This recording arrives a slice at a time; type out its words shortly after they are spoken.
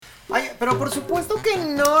Ay, pero por supuesto que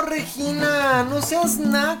no, Regina. No seas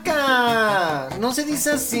naca. No se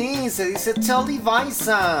dice así, se dice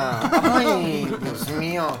Televisa. Ay, Dios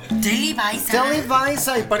mío. Televisa.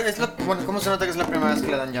 Televisa. Y bueno, ¿cómo se nota que es la primera vez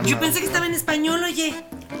que le dan llamada? Yo pensé que estaba en español, oye.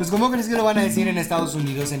 Pues ¿cómo crees que lo van a decir en Estados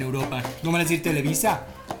Unidos, en Europa? ¿No van a decir Televisa?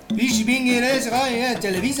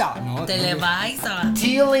 Televisa. No, Televisa.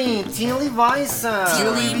 Televisa.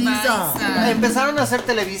 Televisa. Empezaron a hacer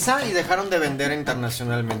Televisa y dejaron de vender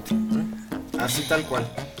internacionalmente. Así tal cual.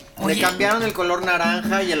 Oye. Le cambiaron el color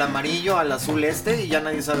naranja y el amarillo al azul y ya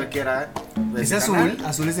nadie sabe qué era. ¿Es azul?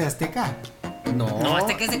 ¿Azul es de Azteca? No,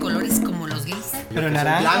 Hasta que es de colores como los gays. Pero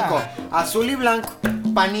naranja. Blanco, azul y blanco.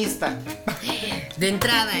 Panista. De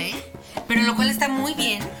entrada, ¿eh? Pero lo cual está muy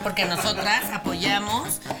bien, porque nosotras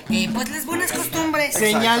apoyamos, pues, las buenas costumbres.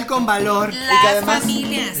 Señal con valor. Las Y que además,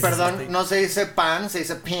 familias. perdón, no se dice pan, se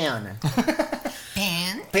dice pan.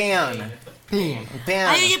 Pen. Pan. Pan.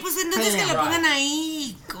 Ay, oye, pues entonces que lo pongan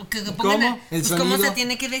ahí. Que pongan ¿Cómo? ¿El pues, ¿cómo sonido? se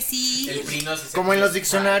tiene que decir? Como en los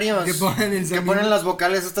diccionarios. Que ponen el Que sonido. ponen las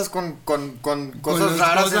vocales estas con cosas las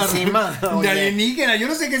raras cosas encima. De Oye. alienígena, yo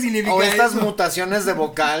no sé qué significa O estas eso. mutaciones de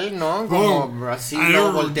vocal, ¿no? Como así,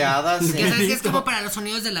 luego volteadas. Que sí. sabes que es como para los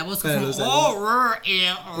sonidos de la voz. Para Como, los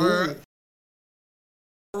sonidos.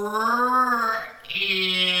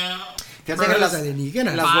 Fíjate Para que los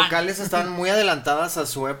alienígenas. las vocales están muy adelantadas a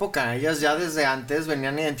su época. Ellas ya desde antes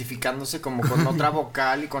venían identificándose como con otra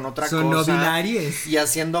vocal y con otra Son no cosa. binarias. Y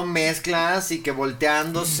haciendo mezclas y que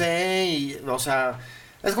volteándose y, o sea,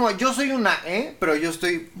 es como yo soy una E, pero yo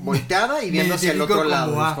estoy volteada y viendo hacia el identifico otro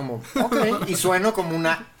lado. como A. Es como, ok, y sueno como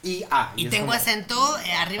una IA. Y es tengo como, acento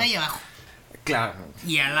arriba y abajo. Claro.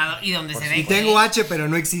 Y al lado, y donde se ve. Y tengo H, pero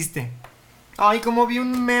no existe. Ay, como vi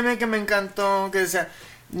un meme que me encantó que decía,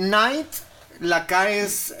 Night, la K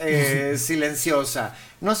es silenciosa.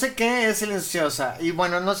 No sé qué es silenciosa. Y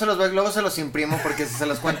bueno, no se los doy, luego se los imprimo porque si se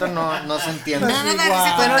los cuento no se entiende. No, no, no, igual.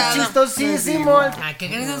 no, Pero contado. chistosísimo. Ah, qué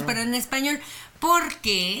gracias, pero en español.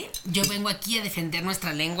 Porque yo vengo aquí a defender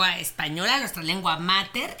nuestra lengua española, nuestra lengua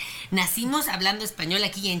mater. Nacimos hablando español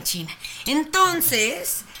aquí en China.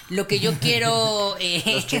 Entonces, lo que yo quiero.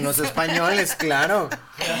 Los chinos españoles, claro.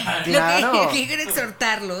 Lo Claro. que quiero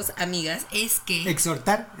exhortarlos, amigas, es que.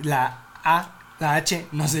 Exhortar, la A, la H,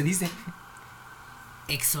 no se dice.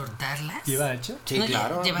 ¿Exhortarlas? ¿Lleva H? Sí, No,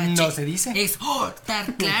 claro. lleva No H. se dice.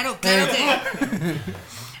 Exhortar, claro que.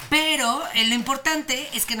 Pero lo importante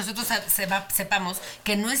es que nosotros sepamos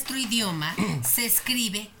que nuestro idioma se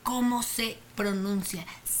escribe como se pronuncia.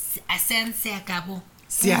 Se acabó.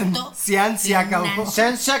 Punto Se acabó. final.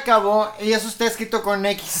 Shan se acabó y eso está escrito con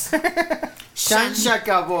X. Shan se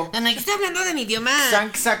acabó. No, no, yo estoy hablando de mi idioma.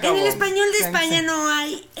 Shank se acabó. En el español de Shank España se- no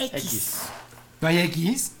hay X. X. ¿No hay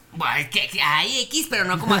X? Bueno, es que hay X, pero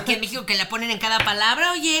no como aquí en México que la ponen en cada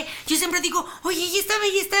palabra. Oye, yo siempre digo, oye, y esta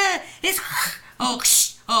es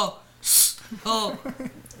o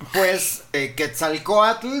Pues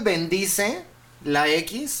Quetzalcóatl bendice la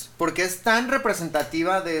X porque es tan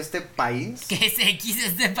representativa de este país que es X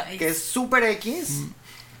este país. que es super X,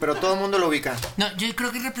 pero todo el mundo lo ubica. No, yo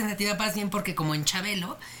creo que es representativa más bien porque como en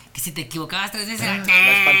Chabelo, que si te equivocabas 3 veces era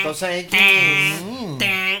La espantosa X.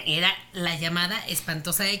 era la llamada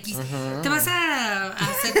espantosa X. Te vas a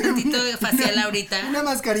hacer tantito de facial ahorita. Una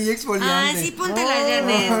mascarilla exfoliante. Ay, sí, póntela,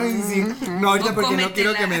 Janet. Ay, sí. No, ahorita O porque no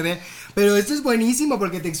quiero cómetela. que me vean. Pero esto es buenísimo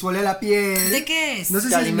porque te exfolia la piel. ¿De qué es? No sé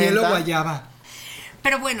Te si es miel o alimenta. guayaba.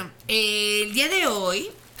 Pero bueno, el día de hoy,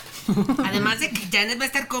 además de que Janet va a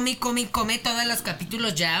estar come todos los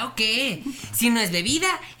capítulos ya, ¿o qué? Si no es bebida,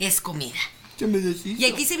 es comida. Se me deshizo. Y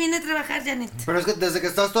aquí se viene a trabajar, Janet. Pero es que desde que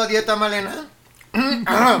estás tú a dieta, Malena.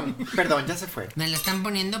 Perdón, ya se fue. Me la están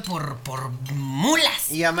poniendo por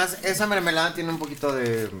mulas. Y además esa mermelada tiene un poquito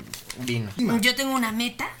de vino. Yo tengo una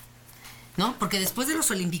meta, ¿no? Porque después de los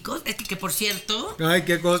olímpicos, es que por cierto, Ay,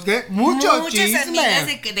 qué cosa, qué mucho muchas chisme. amigas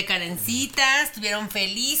de Karencita estuvieron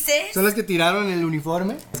felices. ¿Son las que tiraron el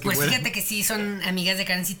uniforme? Pues fíjate que sí son amigas de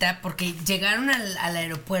Karencita porque llegaron al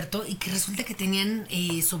aeropuerto y que resulta que tenían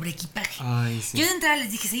sobreequipaje. Ay, sí. Yo de entrada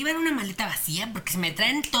les dije, se llevan una maleta vacía porque se me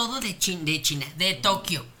traen todo de China, de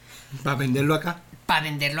Tokio, Para venderlo acá. para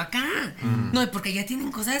venderlo acá. No, y porque ya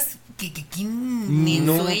tienen cosas que aquí ni en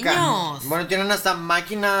sueños. Bueno, tienen hasta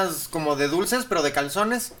máquinas como de dulces, pero de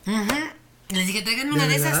calzones. Ujú. Les dije, tráiganme ¿De una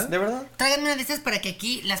de verdad? esas. ¿De verdad? Tráiganme una de esas para que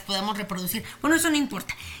aquí las podamos reproducir. Bueno, eso no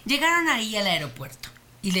importa. Llegaron ahí al aeropuerto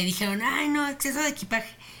y le dijeron, ay, no, exceso de equipaje.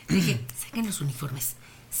 Le dije, saquen los uniformes.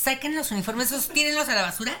 Saquen los uniformes, esos tírenlos a la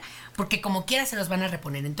basura, porque como quiera se los van a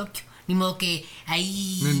reponer en Tokio. Ni modo que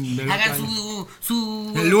ahí En hagan España.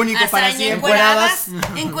 su El único para hazaña siempre.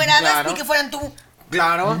 encueradas, Claro. ni que fueran tú.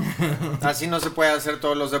 Claro, así no se puede hacer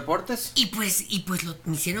todos los deportes. Y pues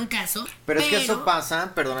me hicieron caso. Pero es que eso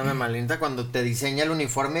pasa, perdóname Malinta, cuando te diseña el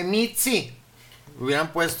uniforme Mitzi.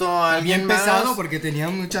 Hubieran puesto a alguien Bien pesado más. porque tenía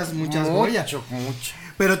muchas joyas. Mucho.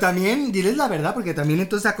 Pero también, diles la verdad, porque también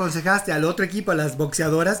entonces aconsejaste al otro equipo, a las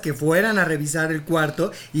boxeadoras, que fueran a revisar el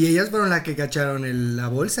cuarto y ellas fueron las que cacharon la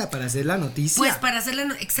bolsa para hacer la noticia. Pues para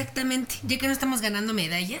hacerla, exactamente, ya que no estamos ganando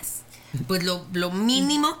medallas, pues lo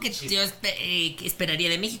mínimo que yo que esperaría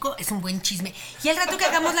de México es un buen chisme. Y al rato que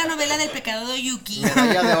hagamos la novela del pecado de Yuki,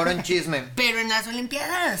 Medalla de oro en chisme. pero en las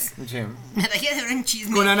Olimpiadas, Sí. medalla de oro en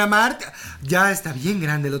chisme. Con Ana Marta, ya está bien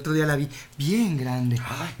grande, el otro día la vi, bien grande.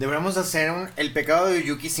 Deberíamos hacer el pecado de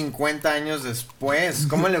Yuki 50 años después.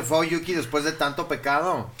 ¿Cómo le fue a Yuki después de tanto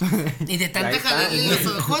pecado? Y de Ahí tanta está. jalarle los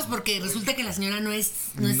ojos, porque resulta que la señora no es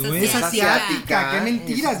No es asiática, qué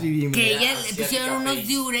mentiras vivimos. Que ella le pusieron unos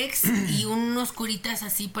diurex y unos curitas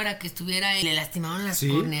así para que estuviera, y le lastimaron las ¿Sí?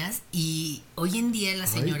 córneas, y hoy en día la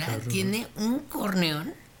señora tiene un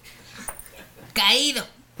corneón caído.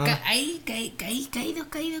 Ahí, caído.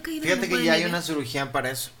 Fíjate que ya hay una cirugía para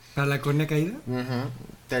eso. ¿Para la córnea caída? Ujú.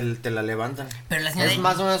 Te la levantan. Pero la señora, Es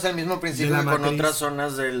más o menos el mismo principio De que la con matriz. matriz. Otras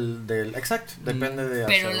zonas del exacto, depende de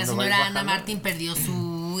pero hacia la dónde señora vayas Ana bajando. Martín perdió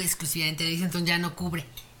su exclusividad en televisión, entonces ya no cubre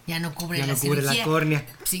Ya la no cubre la cirugía. córnea.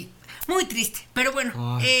 Sí, muy triste. Pero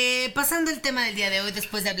bueno, pasando el tema del día de hoy,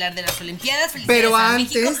 después de hablar de las Olimpiadas, felicidades Pero a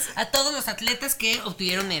antes- México, a todos los atletas que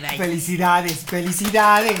obtuvieron medalla. Felicidades.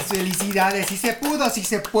 Si se pudo, si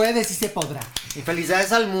se puede, si se podrá. Y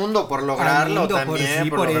felicidades al mundo por lograrlo mundo, también,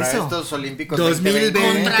 por lograr eso. estos Olímpicos 2020.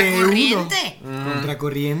 2020 Contracorriente.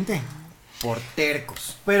 Contracorriente. por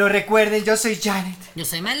tercos. Pero recuerden, yo soy Janet. Yo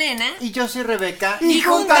soy Malena. Y yo soy Rebeca. Y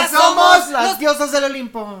juntas somos las los- diosas del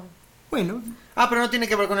Olimpo. Bueno, Ah, pero no tiene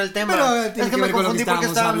que ver con el tema. Pero Es tiene que que me ver con lo que confundí porque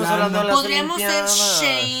estábamos estábamos hablando de las Podríamos ser Olimpiadas.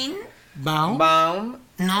 Shane. Baum. Baum.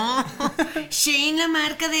 No, Shane, la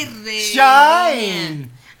marca de Shine.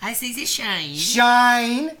 Ay, se dice Shine.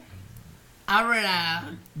 Shine.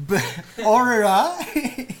 Ahora. Aurora.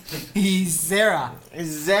 Y Sarah.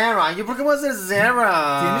 Zara. ¿Yo por qué voy a ser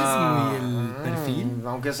Zara? Tienes muy el perfil.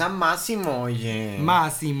 Aunque sea Máximo, oye.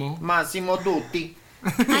 Máximo. Máximo Dutti.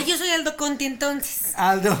 Ay, yo soy Aldo Conti entonces.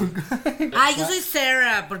 Aldo. Ay, yo soy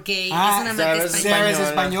Sarah, porque es una marca Sarah es española. Sarah es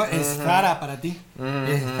español. Es Zara para ti.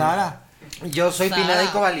 Es Zara. Yo soy Zara. Pineda y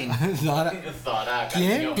Cobalín. Zara.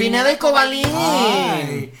 ¿Quién? Pineda y Cobalín.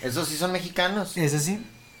 Ay. Esos sí son mexicanos. Eso sí.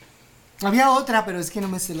 Había otra, pero es que no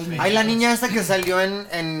me sé los nombres. Ay, la niña esta que salió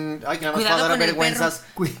en ay, que nada más Cuidado fue a dar con el vergüenzas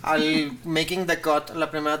perro. al Making the Cut,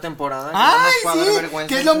 la primera temporada. que nada más Ay, fue a dar sí, vergüenzas.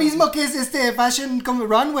 que es lo mismo que es Fashion como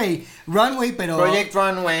Runway, pero Project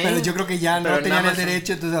Runway. pero yo creo que ya Pero no tenían el nada más-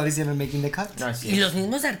 derecho, entonces ahora hicieron el Making the Cut. No, sí. Y los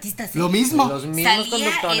mismos artistas. ¿eh? Lo mismo. Los mismos Salía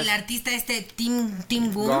conductores. el artista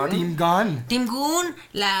Tim Gunn. Gunn. Team Gun. Tim Gunn,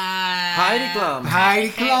 la. Heidi Klum. Heidi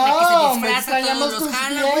La que se Klum, disfraza extrañamos todos los tus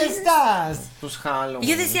Halloween. fiestas. Pues Halloween.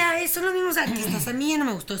 Y yo decía, son los mismos artistas. A mí ya no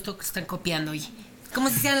me gustó esto que están copiando, oye. Como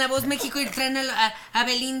si hicieran La Voz México y traen a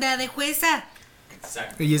Belinda de jueza.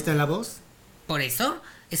 ¿Y está en la voz? Por eso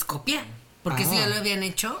es copia. Porque eso ya lo habían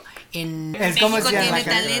hecho en Es como México si a la tiene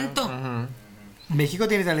gente- talento. ¿México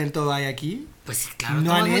tiene talento hay aquí? Pues sí, claro, No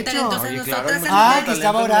somos han muy hecho. talentosas Oye, claro, nosotras. hay Ah, talento que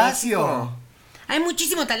estaba en Horacio. México. Hay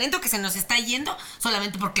muchísimo talento que se nos está yendo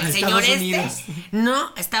solamente porque el A señor Estados Unidos.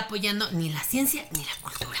 no está apoyando ni la ciencia ni la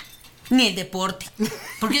cultura. Ni el deporte.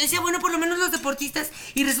 Porque yo decía, bueno, por lo menos los deportistas.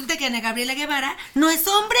 Y resulta que Ana Gabriela Guevara no es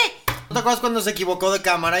hombre. ¿No te acuerdas cuando se equivocó de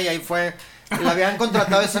cámara y ahí fue? La habían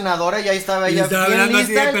contratado de senadora y ahí estaba Y ella estaba bien hablando así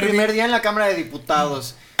lista de el primer día en la Cámara de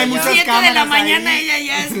Diputados. Hay Ya, muchas 7 de la cámaras mañana ahí. ella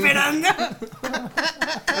ya esperando.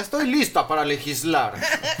 estoy lista para legislar.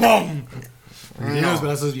 ¡Pum! Tiene No. los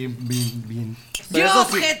brazos bien. Pero Yo eso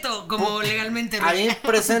sí, objeto, como legalmente. Ahí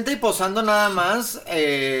presente y posando nada más,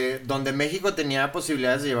 donde México tenía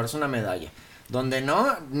posibilidades de llevarse una medalla. Donde no,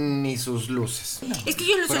 ni sus luces. Es que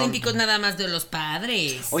yo en los Pronto. Olímpicos nada más de los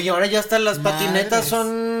padres. Oye, ahora ya hasta las patinetas Madres.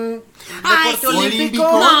 son Ay, deporte sí. olímpico.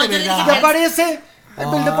 No, de yo le verdad. dije ¿Te parece?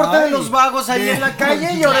 El deporte de los vagos ahí de- en la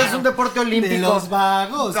calle y ahora Claro. es un deporte olímpico. De los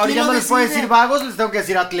vagos. Ahora ¿Quién ya lo no les puedo decide? decir vagos, les tengo que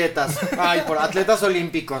decir atletas. Ay, por atletas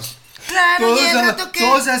olímpicos. Claro, y el rato que.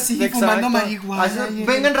 Todos así, Exacto. fumando marihuana. Así,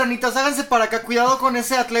 vengan ranitas, háganse para acá, cuidado con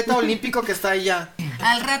ese atleta olímpico que está allá.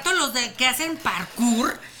 Al rato los que hacen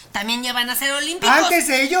parkour también ya van a ser olímpicos. Antes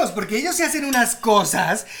ellos, porque ellos se hacen unas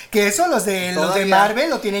cosas que eso los de Todavía. Marvel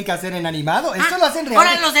lo tienen que hacer en animado. Esto Ah, lo hacen real.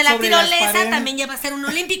 ahora los de la sobre las tirolesa paredes. también ya va a ser un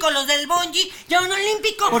olímpico. Los del bungee ya un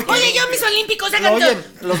olímpico. ¿Por qué? Oye, yo mis olímpicos hagan Oye,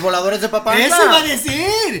 todo. los voladores de papá. Eso iba a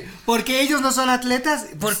decir. Porque ellos no son atletas.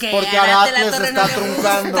 Porque Porque a Arad de la Aratles Torre está no le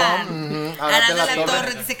truncando. gustan. Arad Arad de de la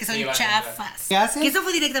Torre dice que son Sí, vale, chafas. ¿Qué hacen? Que eso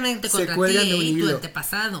fue directamente Se contra cuelgan ti de un y tu hilo.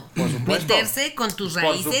 antepasado. Por supuesto. Meterse con tus Por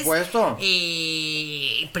raíces supuesto.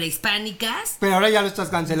 prehispánicas. Pero ahora ya lo estás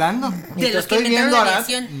cancelando. Y De te los que estoy inventaron viendo, la Arad.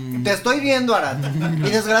 aviación. Te estoy viendo, Arad. Y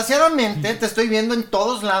desgraciadamente te estoy viendo en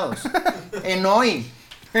todos lados. En hoy.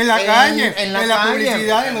 En la En- calle, en en la la, calle,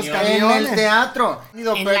 publicidad, en los En camiones. el teatro.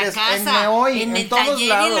 En Pérez, la en casa, hoy, en el todos taller,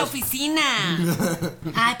 lados. en la oficina.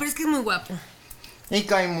 Ay, pero es que es muy guapo. Y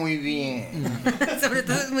cae muy bien. Sobre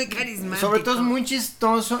todo es muy carismático. Sobre todo es muy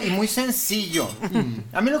chistoso y muy sencillo.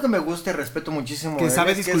 A mí lo que me gusta y respeto muchísimo Que de él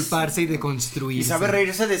sabe es que disculparse y y deconstruirse. sabe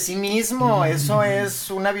reírse de sí mismo. Eso es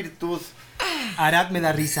una virtud. Arad me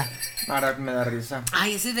da risa. Arad me da risa.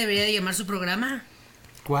 Ay, ese debería de llamar su programa.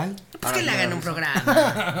 ¿Cuál? Pues que Arad le me da hagan un risa.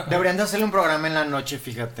 programa. Deberían de hacerle un programa en la noche,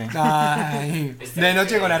 fíjate. Ay, de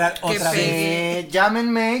noche con Arad otra vez.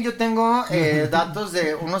 Llámenme, yo tengo datos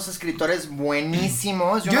de unos escritores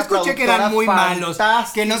buenísimos. y Yo una escuché que eran muy productora malos,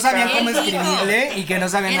 fantástica. que no sabían cómo Él dijo. escribirle y que no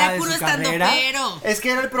sabían nada Era de puro su carrera. estandopero. Es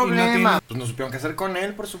que era el Y problema. no Pues no supieron qué hacer con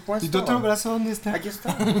él, por supuesto. ¿Y tu otro brazo dónde está? Aquí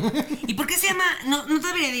está. ¿Y por qué se llama? No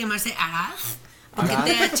debería de llamarse Arad. Porque Arad.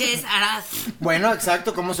 TH es Arad. Bueno,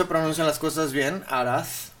 exacto, ¿cómo se pronuncian las cosas bien? Arad.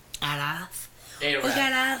 Arad. Arad. Oiga,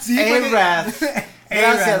 Arad. Sí, porque- Arad.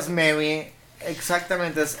 Gracias, Arad. Mary.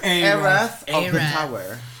 Exactamente, es Arad. Arad of the Arad.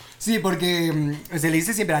 Tower. Sí, porque se le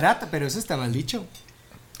dice siempre Arad, pero eso está mal dicho.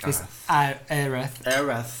 Es Arad. Arad.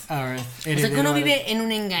 Arad. O sea que uno vive en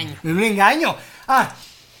un engaño. En un engaño. Ah,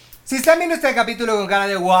 si están viendo este capítulo con cara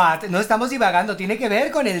de what, no estamos divagando, tiene que ver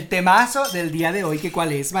con el temazo del día de hoy, que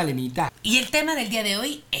cuál es, Valenita. Y el tema del día de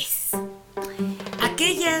hoy es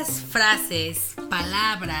aquellas frases,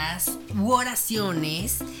 palabras u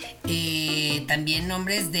oraciones, también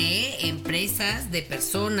nombres de empresas, de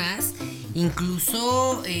personas,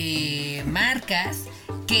 incluso marcas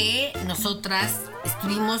que nosotras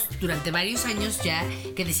estuvimos durante varios años ya,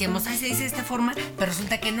 que decíamos, ay, se dice de esta forma, pero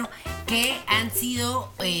resulta que no, que han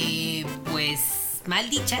sido pues mal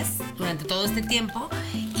dichas durante todo este tiempo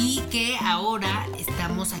y que ahora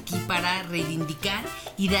estamos aquí para reivindicar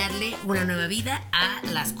y darle una nueva vida a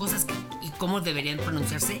las cosas y cómo deberían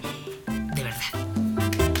pronunciarse de verdad.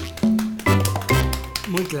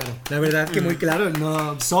 Muy claro, la verdad que muy claro,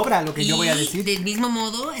 no sobra lo que yo voy a decir. Del mismo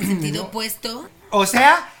modo, en sentido opuesto, O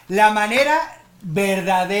sea, la manera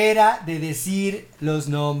verdadera de decir los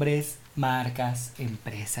nombres, marcas,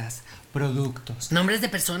 empresas, productos. nombres de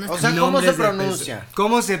personas. O sea, también. ¿cómo Nombres se de pronuncia?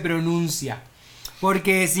 ¿Cómo se pronuncia?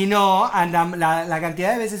 Porque si no, anda la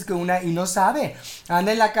cantidad de veces que una y no sabe,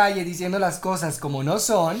 anda en la calle diciendo las cosas como no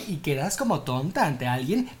son y quedas como tonta ante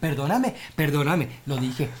alguien. Perdóname, lo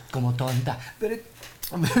dije como tonta, pero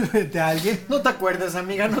ante alguien. No te acuerdas,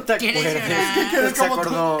 amiga, no te ¿Quieres acuerdas. llorar? Es que se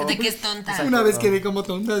acordó. de que es tonta. Una vez quedé como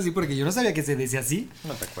tonta así porque yo no sabía que se decía así.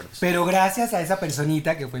 No te acuerdas. Pero gracias a esa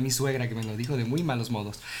personita que fue mi suegra que me lo dijo de muy malos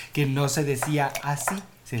modos, que no se decía así,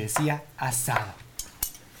 se decía asado.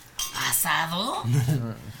 ¿Asado?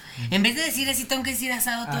 En vez de decir así, tengo que decir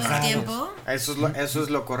asado todo el Asado. tiempo. Eso es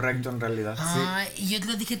lo correcto en realidad. Ay, y yo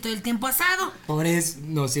lo dije todo el tiempo asado. Por eso,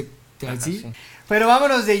 no sé, así. sí. Pero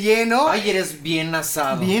vámonos de lleno. Ay, eres bien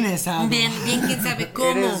asado. Bien asado. Bien, quién sabe cómo.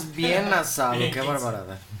 Eres bien asado, qué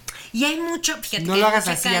barbaridad. Y hay mucho, fíjate No que lo hay hagas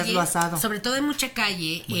mucha así, calle, hazlo asado. sobre todo hay mucha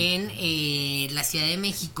calle en la Ciudad de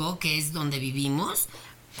México, que es donde vivimos,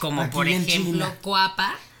 como Aquí por en ejemplo China.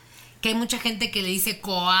 Coapa, que hay mucha gente que le dice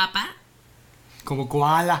Coapa, Como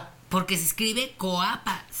koala. porque se escribe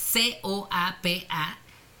Coapa, C-O-A-P-A,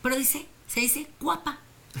 pero se dice guapa,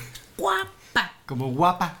 guapa, Como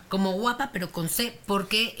guapa. como guapa, pero con C,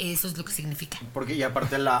 porque eso es lo que significa. Porque y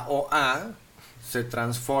aparte la OA se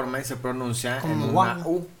transforma y se pronuncia Como en una guapa.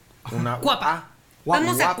 U. Una Guapa. UA.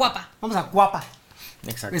 Vamos a Coapa. Vamos a guapa.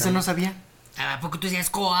 Exacto. Eso no sabía. ¿A poco tú decías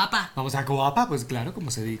Coapa? Vamos a coapa, pues claro,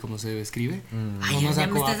 como se escribe. Ay, Vamos ya a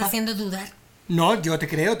me estás Coapa. haciendo dudar. No, yo te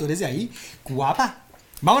creo, tú eres de ahí. Guapa.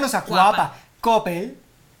 Vámonos a Guapa. guapa. Coppel.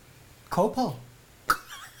 Coppel.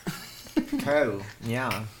 Cool.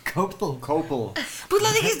 Yeah. Coppel. Copel. Pues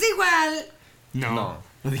lo dijiste igual. No.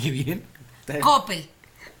 ¿Lo dije bien? Coppel.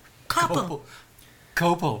 Couple. Coppel.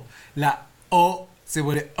 Coppel. La O se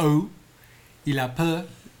vuelve O y la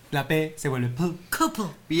P se vuelve P. Couple.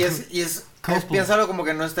 Y es Copel. piénsalo como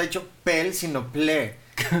que no está hecho pel, sino ple.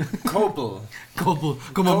 Copel. Coppel.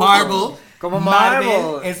 Como Copel. marble. Como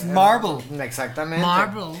marble. Es marble. Exactamente.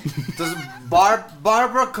 Marble. Entonces,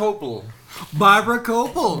 Barbara Copel. Barbara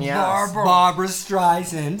Coppel. Yes. Barbara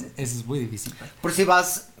Streisand. Eso es muy difícil. Por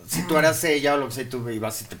si tú eras ella o lo que sea, y tú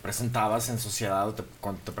ibas y te presentabas en sociedad o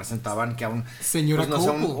cuando te presentaban que a un, Señora pues, no sé,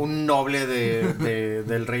 Copel. un noble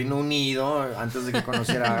del Reino Unido, antes de que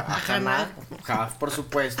conociera a Hannah, Huff, por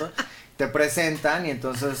supuesto, te presentan y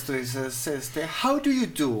entonces tú dices, how do you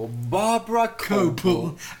do? Barbara Koppel.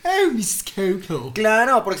 Oh, Miss Koppel.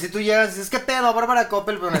 Claro, porque si tú llegas y dices, ¿qué pedo, Bárbara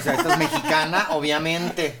Koppel? Pero esta es mexicana,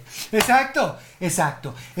 obviamente. Exacto.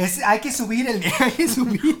 Hay que subir hay que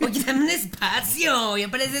subir. Oye, dame un espacio, ya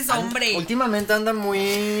pareces hombre. Últimamente anda muy...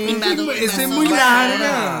 Invadora. Es muy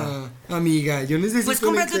larga. Amiga, yo necesito Pues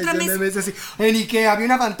cómprate otra extensión mesa. de así. En Ikea había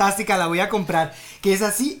una fantástica, la voy a comprar, que es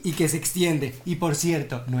así y que se extiende. Y por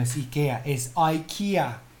cierto, no es Ikea, es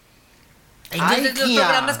IKEA. Entonces los Ikea.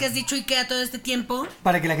 programas que has dicho Ikea todo este tiempo.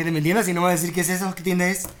 Para que la gente me entienda, si no me va a decir qué es eso, ¿qué tienda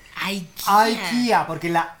es? Ikea. IKEA, porque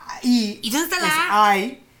la I ¿Y dónde está la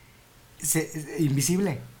es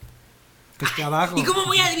invisible. Que está abajo. ¿Y cómo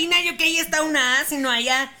voy a adivinar yo que ahí está una A si no hay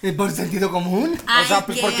A? Por sentido común. O sea,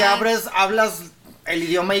 pues Ikea. porque hablas el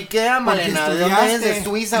idioma Ikea, Malena. ¿De dónde es? estudiaste. ¿De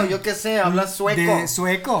Suiza o yo qué sé? ¿Hablas sueco? De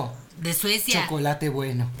sueco. De Suecia. Chocolate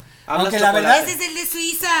bueno. Hablas Aunque la chocolate. verdad, Ese es el de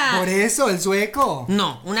Suiza. por eso, el sueco.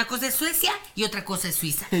 No, una cosa es Suecia y otra cosa es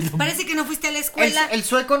Suiza. Es lo Parece que no fuiste a la El, escuela. el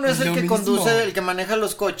sueco no es Es el lo que mismo. conduce, el que maneja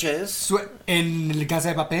los coches. En el Casa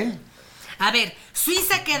de Papel. A ver,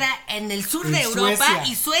 Suiza queda en el sur En de Europa Suecia.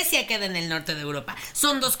 y Suecia queda en el norte de Europa.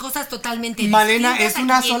 Son dos cosas totalmente Malena, distintas. es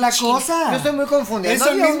una aquí en sola China. cosa. Yo estoy muy confundida. Es ¿No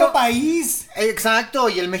el había mismo uno? país. Exacto,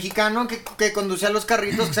 y el mexicano que conducía los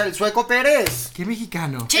carritos, que es el sueco Pérez. ¿Qué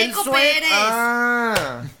mexicano? Checo El sue- Pérez.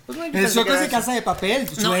 Ah. Pues no, yo El pensé sueco que es de era Casa de Papel.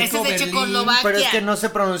 No, Sueco, ese es de Berlín. Checoslovaquia. Pero es que no se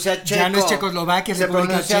pronuncia checo. Ya no es Checoslovaquia, es se República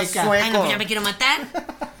pronuncia Checa. sueco. Ay, no, pues ya me quiero matar.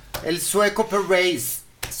 El sueco Pérez.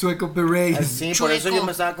 Sueco Pérez. Así, por eso yo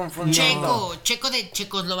me estaba confundiendo. Checo de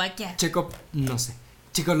Checoslovaquia. Checo, no sé.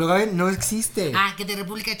 Checoslovaquia no existe. Ah, que de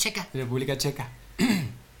República Checa. República Checa.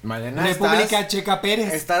 Malena, República Checa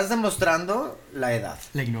Pérez. estás demostrando la edad.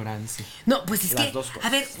 La ignorancia. No, pues es Las que, dos cosas. a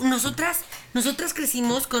ver, nosotras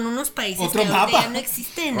crecimos con unos países Otro que ahorita mapa. ya no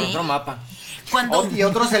existen, ¿eh? Otro mapa. Cuando Y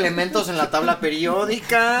otros elementos en la tabla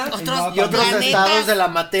periódica. Otros y otros planetas. estados de la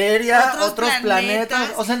materia. Otros Otros planetas.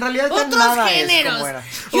 O sea, en realidad ya otros nada géneros. es como era.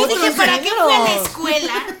 Yo Otros dije, ¿para qué fui a la géneros.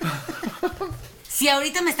 escuela? Si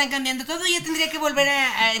ahorita me están cambiando todo, ya tendría que volver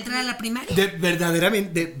a entrar a la primaria.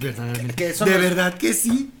 Verdaderamente. Que eso de no- verdad que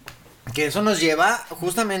sí. Que eso nos lleva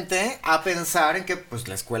justamente a pensar en que pues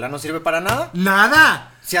la escuela no sirve para nada.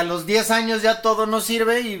 ¡Nada! Si a los 10 años ya todo no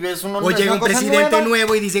sirve y ves uno O es llega una un cosa presidente nueva.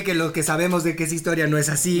 nuevo y dice que lo que sabemos de que es historia no es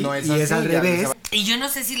así. No es y es así, al ya revés. se va- Y yo no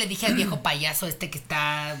sé si le dije al viejo payaso que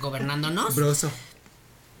está gobernándonos. Broso.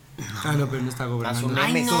 Ah, no, pero no está gobernando.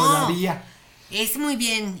 Ay, no. Todavía. Es muy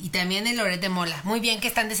bien. Y también el Loret de Mola. Muy bien que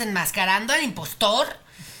están desenmascarando al impostor.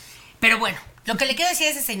 Pero bueno, lo que le quiero decir a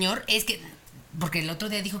ese señor es que... Porque el otro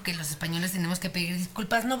día dijo que los españoles tenemos que pedir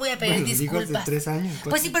disculpas. No voy a pedir Bueno, lo dijo hace disculpas. 3 años,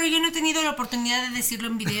 Pues sí, pero yo no he tenido la oportunidad de decirlo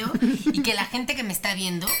en video. Y que la gente que me está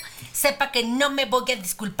viendo sepa que no me voy a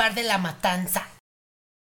disculpar de la matanza.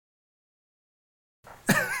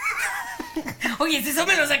 Oye, si eso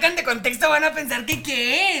me lo sacan de contexto van a pensar que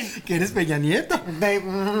quién. Que eres Peña Nieto.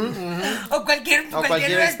 O cualquier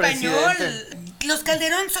cualquier español. expresidente. Los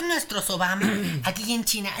Calderón son nuestros Obama aquí en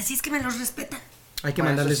China, así es que me los respetan. Hay que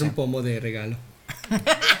Bueno, mandarles eso sí. un pomo de regalo.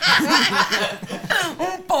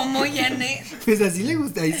 Un pomo, Janet. Pues así le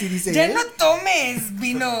gusta, ahí sí dice. Ya él. no tomes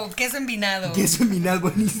queso envinado. Queso minal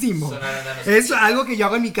buenísimo. Es algo que yo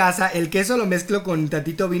hago en mi casa. El queso lo mezclo con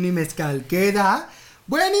tantito vino y mezcal. Queda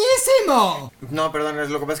buenísimo. No, perdón, es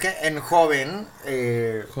lo que pasa es que en joven,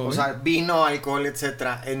 ¿Joven? o sea, vino, alcohol,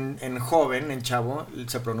 etcétera, en joven, en chavo,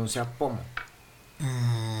 se pronuncia pomo.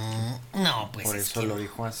 No, pues Por es eso que lo no.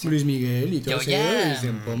 dijo así. Luis Miguel y todo Yo eso ya-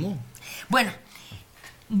 dicen pomo. Bueno,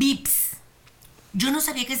 VIPs. Yo no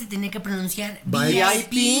sabía que se tenía que pronunciar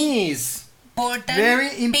VIPs. Important Very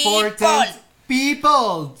important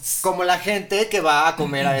people. Como la gente que va a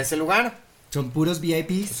comer a ese lugar. Son puros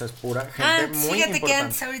VIPs. Esa es pura gente Ah, muy fíjate que importante.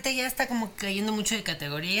 antes ahorita ya está como cayendo mucho de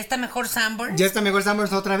categoría. Ya está mejor Sanborns. Ya está mejor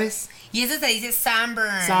Sanborns otra vez. Y eso se dice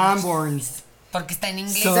Sanborns. Sanborns. Porque está en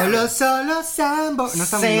inglés. Solo Sanborns. No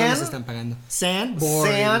estamos, no San- nos están pagando.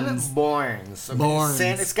 Sanborns. Sanborns. Ok, Borns.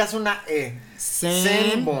 Es que hace una E.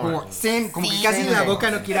 Sanborns. San, como que casi Sanborns. la boca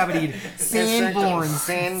no quiere abrir. Sanborns.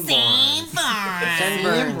 Sanborns.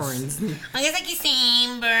 Sanborns. Sanborns. Oye, es aquí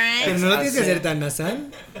Sanborns. Pero no lo tienes que Así. hacer tan nasal.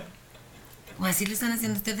 ¿O así lo están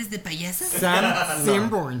haciendo ustedes de payasas?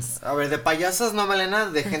 Sanborns. A ver, de payasas no, Malena,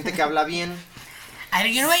 de gente que habla bien. A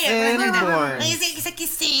ver, yo no voy a... Sanborns. Oye, es aquí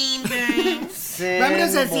Sanborns.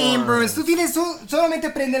 Vámonos a Sanborns. Tú tienes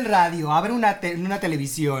solamente prende el radio, abre una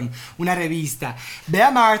televisión, una revista. Ve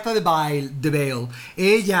a Martha de Bale.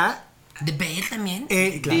 Ella, ¿De Bale también?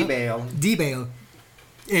 claro, Bale. Dee Bale.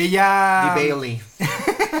 Ella. The Bailey.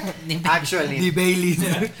 De Bale. Actually. Dee Bailey.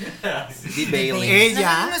 The Bailey.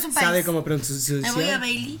 Ella No, no es un país. sabe cómo Me voy a pronunciar.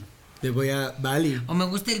 Bailey. Le voy a Bali. O me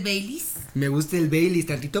gusta el Baileys. Me gusta el Baileys,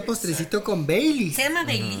 tantito postrecito con Baileys. ¿Se llama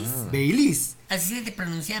Baileys? Baileys. Así se te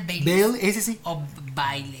pronuncia Baileys. Bail, ese sí. O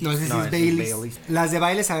Baileys. No, ese sí No, es ese es Baileys. Baileys. Las de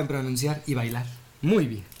baile saben pronunciar y bailar. Muy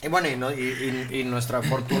bien. Y bueno, y nuestra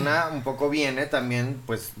fortuna un poco viene también,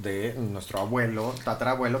 pues, de nuestro abuelo,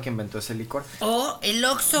 tatarabuelo, que inventó ese licor. O el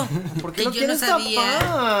Oxxo. ¿Por qué que lo yo no quieres sabía.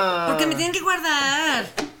 tapar? Porque me tienen que guardar.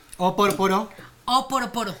 O porporo. O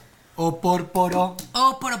Poroporo. O porporo.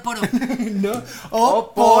 O Poroporo. No.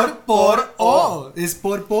 O por. Es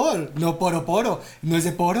por. No poro. No es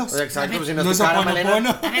de poros. Exacto, A ver, si no No es es tu cara, oponopono.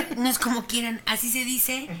 Malena. A ver, no es como quieran. Así se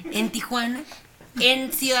dice en Tijuana,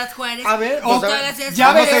 en Ciudad Juárez. A ver, en pues, todas a ver, las ciudades. Ya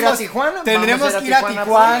Vamos a ir a veremos. Tijuana, Tendremos vamos a que ir ir a a Tijuana,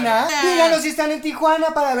 Tijuana. pues. Díganos si están en Tijuana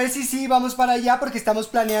para ver si sí vamos para allá porque estamos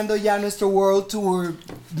planeando ya nuestro World Tour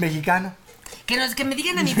mexicano. Que me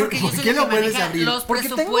digan a mí porque yo ¿Por soy qué la no que puedes maneja abrir? los Porque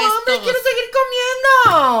tengo presupuestos. hambre y quiero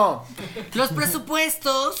seguir comiendo. Los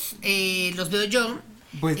presupuestos los veo yo.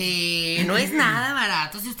 Pues- No es nada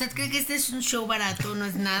barato. Si usted cree que este es un show barato, no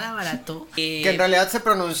es nada barato. Que en realidad se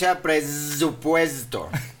pronuncia presupuesto.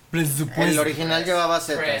 Presupuesto. El original llevaba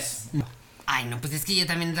zetas. Ay, no, pues es que yo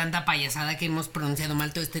también tanta payasada que hemos pronunciado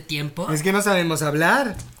mal todo este tiempo. Es que no sabemos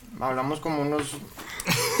hablar. Hablamos como unos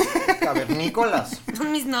cavernícolas.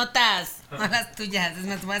 Son mis notas, no las tuyas. Es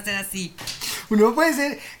más, voy a hacer así. No puede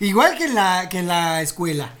ser igual que en la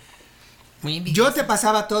escuela. Muy envidioso. Yo te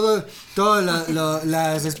pasaba todas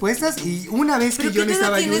las respuestas y una vez que ¿Pero yo por qué tú no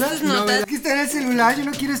necesitaba tienes ayuda, tus notas? que está en el celular, yo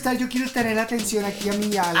no quiero estar, yo quiero estar en la atención aquí a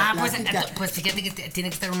mí a la Pues, plática. pues fíjate que tiene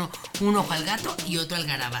que estar un ojo al gato y otro al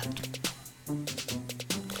garabato.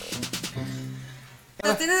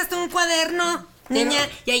 Pero tienes hasta un cuaderno, niña,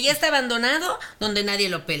 y ahí está abandonado donde nadie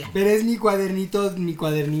lo pela. Pero es mi cuadernito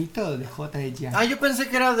de J ella. Ah, yo pensé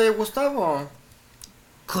que era de Gustavo.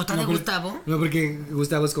 J de Gustavo. No, porque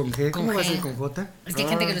Gustavo es con G. Con ¿Cómo va a G. ser con J? Es que hay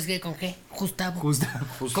gente que lo escribe con G. Gustavo. Gustavo.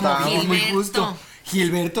 Gustavo. Como Es muy Gilberto. justo.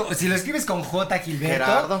 Gilberto, si lo escribes con J, Gilberto,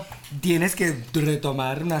 Gerardo. tienes que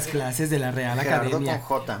retomar unas clases de la Real Gerardo Academia.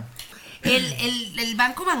 con J. El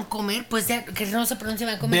Banco Bancomer, pues ya, que no se pronuncia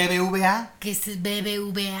Bancomer. BBVA, Que es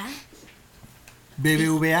BBVA.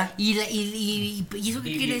 BBVA. ¿Y eso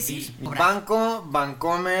qué quiere decir? Banco,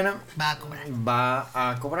 Bancomer Va a cobrar. va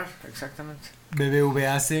a cobrar, exactamente.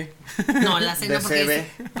 BBVAC. No, la cena porque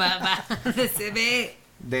DCB. va de CB.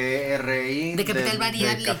 DRI. De capital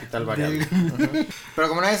variable. De capital variable. Ujú. Pero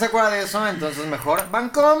como nadie se acuerda de eso, entonces mejor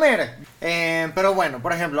Bancomer. Pero bueno,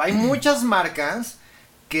 por ejemplo, hay muchas marcas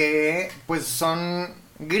que pues son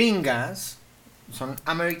gringas, son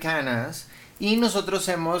americanas, y nosotros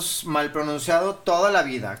hemos mal pronunciado toda la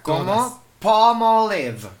vida, como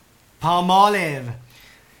Palmolive. Palmolive.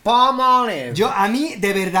 Palmolive. A mí,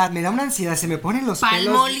 de verdad, me da una ansiedad, se me ponen los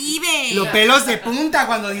Palmolive. pelos. Los pelos de punta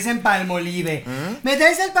cuando dicen Palmolive. Me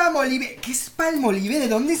traes el Palmolive. ¿Qué es Palmolive? ¿De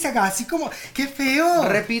dónde saca? Así como, qué feo.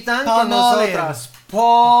 Repitan con Palmolive. nosotras.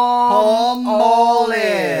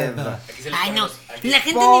 Palmolive. Ay, no. La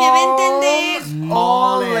gente ni me va a entender.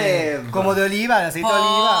 Olive. Como de oliva, de aceite de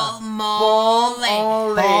oliva.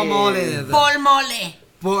 Polmole. Palmolive. Polmole.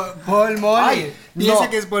 Polmole. Ay, Piensa no.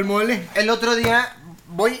 que es polmole. El otro día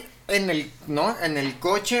voy en el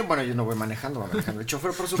coche, bueno, yo no voy manejando, va manejando el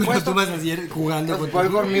chofer, por Pero supuesto. tú vas a ir jugando con Voy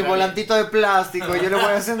con mi volantito de plástico, yo le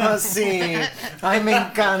voy haciendo así. Ay, me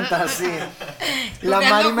encanta, así. La Jugando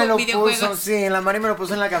Mari me con lo videojuegos. puso, sí, la Mari me lo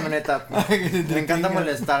puso en la camioneta. Me encanta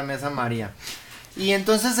molestarme esa María. Y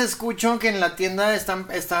entonces escucho que en la tienda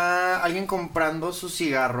está alguien comprando sus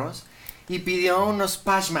cigarros y pidió unos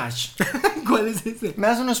Pashmash. ¿Cuál es ese? Me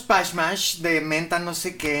das unos Pashmash de menta no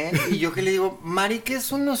sé qué. Y yo que le digo, Mari, ¿qué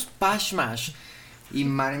es unos Pashmash? Y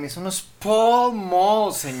Mari me hizo unos Pall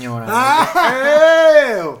Mall, señora.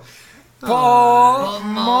 ¡Ew! Pall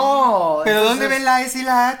Mall. ¿Pero dónde Entonces, ven la S y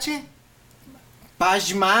la H?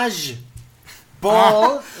 Pashmash.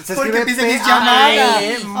 Paul se Porque escribe piensa que es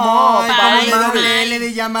P-A-L, llamada. Mall, Ay, Palmal. ponle doble L de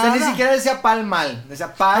O llamada. sea, ni siquiera decía Palmal,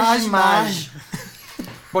 decía Pashmash. Pashmash.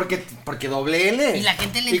 Porque doble L. Y la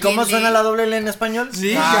gente le ¿Y cómo entiende. suena la doble L en español?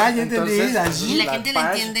 Sí, ya entendí, entonces, así. ¿Y la gente le Pash-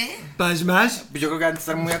 entiende? Pashmash. Yo creo que han de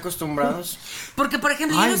estar muy acostumbrados. Porque, por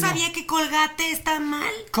ejemplo, Ay, yo no no. sabía que Colgate está mal.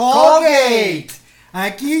 Colgate.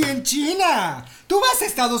 Aquí en China. Tú vas a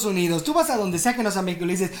Estados Unidos, tú vas a donde sea que nos México y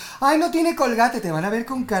le dices, ay, no tiene Colgate, te van a ver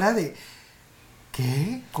con cara de...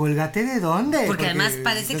 ¿Qué? ¿Colgate de dónde? Porque además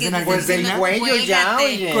parece que... estás en Pues del Argentina. cuello ya,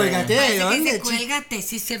 oye. Colgate de Parece que dónde, dice chica? Cuélgate,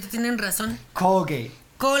 sí es cierto, tienen razón. Colgate.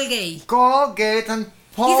 Colgate. Colgate and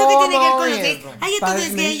 ¿Y eso qué tiene que ver con los Palmolive. gays? Ay, ya todo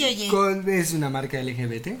es gay, oye. Es una marca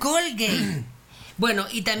LGBT. Colgate. Bueno,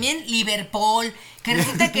 y también Liverpool, que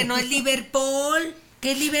resulta que no es Liverpool,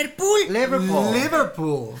 que es Liverpool. Liverpool.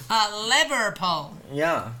 Liverpool. Liverpool.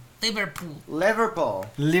 Ya. Liverpool. Liverpool.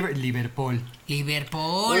 Liverpool.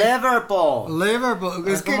 Liverpool. Liverpool.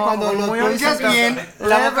 Es que como cuando lo muy pronuncias horizontal. bien,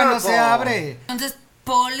 la boca no se Liverpool. abre. Entonces,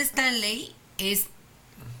 Paul Stanley es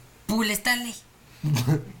Pool Stanley.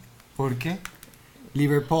 ¿Por qué?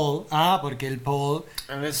 Liverpool. Ah, porque el Paul.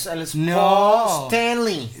 Él es No. Paul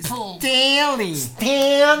Stanley. Paul Stanley.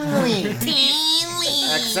 Stanley.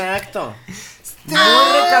 Stanley. Exacto. Muy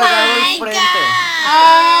recargado el frente.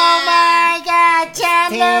 Oh my God,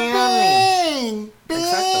 Stanley.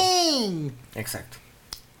 Bing. Exacto.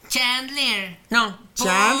 Chandler. No.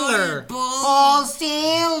 Chandler. Paul.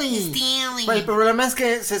 Stanley. Stanley. Bueno, el problema es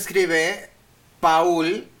que se escribe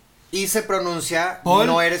Paul y se pronuncia Paul.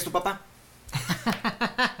 no eres tu papá.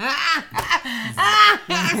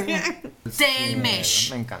 Telmesh.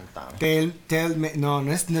 Me encantaba.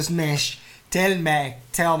 No es mesh.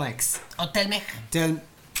 Telmex. O Telmej. Telmex.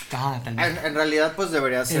 En realidad, pues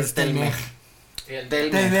debería ser Es Telmej.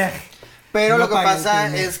 Telmej. Pero No lo que paguen pasa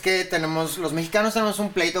Telmej. es que los mexicanos tenemos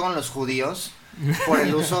un pleito con los judíos por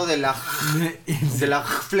el uso de la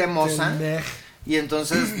flemosa. Telmej. Y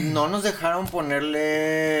entonces no nos dejaron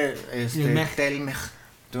ponerle Telmej. Telmej.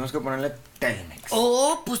 Tuvimos que ponerle Telmex.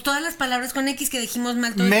 O, pues todas las palabras con X que dijimos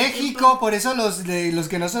mal todo el México, tiempo. por eso los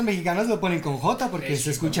que no son mexicanos lo ponen con J, porque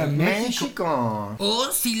se escucha México. México. O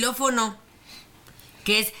xilófono,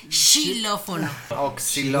 que es xilófono. O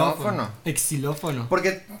xilófono. Xilófono.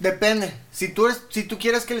 Porque depende. Si tú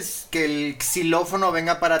quieres que el xilófono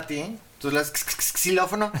venga para ti, tú le das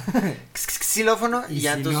xilófono, xilófono y Y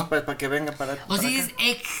ya si entonces no. para que venga para O para si acá.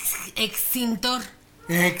 es extintor.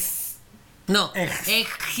 Ex. No, Ex.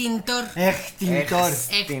 extintor. Extintor.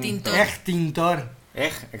 Extintor. Extintor.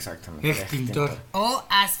 Exactamente. Extintor. O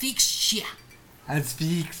asfixia.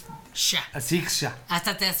 Asfixia.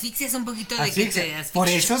 Hasta te asfixias un poquito de que Asfixia. te asfixias. Por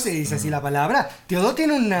eso se dice así la palabra. Todo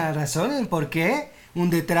tiene una razón, el por qué. Un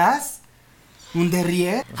detrás. Un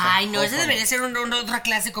derrière. Ay, no, esa debería ser otra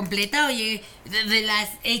clase completa, oye, de las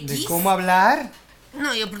X. De cómo hablar.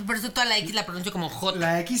 No, yo por eso toda la X la pronuncio como J.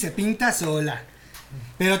 La X se pinta sola.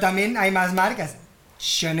 Pero también hay más marcas.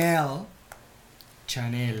 Chanel.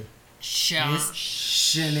 Chanel. Sha. Es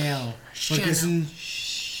Chanel. Porque es un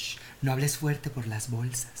shh. No hables fuerte por las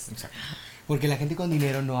bolsas. Exacto. Porque la gente con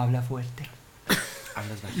dinero no habla fuerte.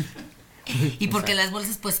 Hablas bajo. Y porque las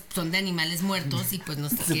bolsas pues son de animales muertos y pues no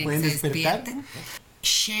se quieren pueden que se despertar. despierten.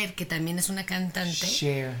 Cher, que también es una cantante.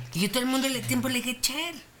 Cher. Y yo todo el mundo le tiempo le dije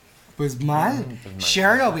Cher. Pues mal. pues mal.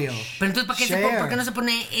 Chernobyl. Pero entonces ¿para qué, Cher. ¿por qué no se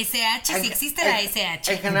pone SH si existe la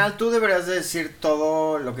SH? En general, tú deberías de decir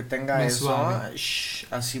todo lo que tenga Más eso. suave.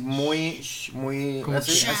 Así muy. Como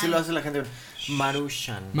Así lo hace la gente.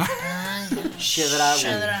 Marushan. Ay, Shedrawi.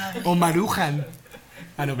 Shadrach. O Marujan.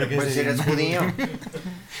 Ah, no, porque Pues es si eres judío.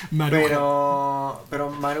 Marujan. Pero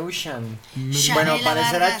Marushan. Shanela Bueno,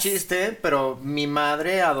 parecerá Vargas. chiste, pero mi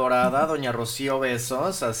madre adorada, doña Rocío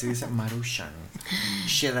Besos, así dice Marushan.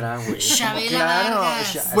 Shedrawi. Chabela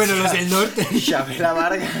Vargas. Bueno, los del norte. Chabela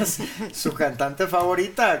Vargas, su cantante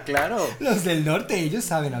favorita, claro. Los del norte, ellos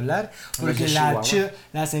saben hablar. Porque de la Chihuahua. ch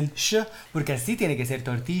la hacen sh, porque así tiene que ser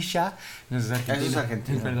tortilla. No es argentino. Eso es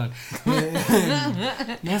argentino. Perdón.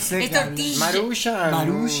 No sé. Es qué hablan. tortilla. Marushan.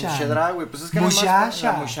 Marushan. Shedrawi, pues es que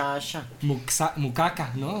Muchacha. la muchacha.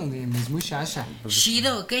 Mucaca, ¿no? Es muchacha.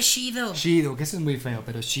 Shido, ¿qué Shido? Shido, que eso es muy feo,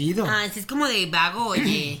 pero Shido. Ah, ese es como de vago,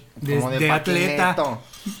 oye. Como de atleta. patineto.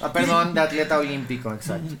 Perdón, de atleta olímpico,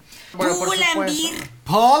 exacto. Bueno, por supuesto. Pull&Bear.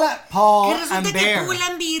 Paul Que resulta and que Bear.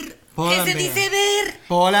 Pull&Bear Pull que and se Bear. dice ver.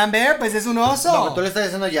 Paul and Bear, pues es un oso. No, tú le estás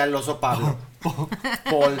diciendo ya el oso Pablo.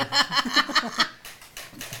 Paul.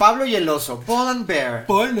 Pablo y el oso. Paul and Bear.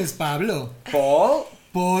 Paul no es Pablo. Paul.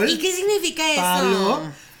 Paul. ¿Y qué significa eso? Pablo.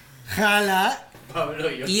 Jala.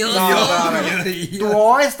 Y oso. No, pero a ver, Yo. tu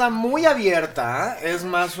O está muy abierta. Es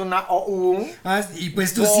más una OU. Ah, y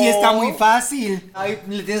pues tú sí está muy fácil. Ahí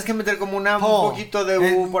le tienes que meter como un Paul. poquito de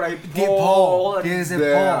U por ahí. Paul. Tienes de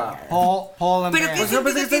Bear. Paul and Pero Bear. ¿qué Pues yo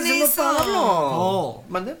pensé que estás sentido diciendo tiene eso? Pablo. Paul.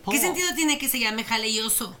 ¿Mande? ¿Qué sentido tiene que se llame jale y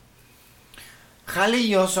oso? Jale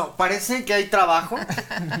y oso. Parece que hay trabajo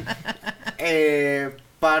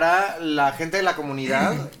para la gente de la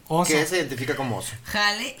comunidad Oso. que se identifica como oso.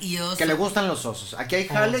 Jale y oso. Que le gustan los osos. Aquí hay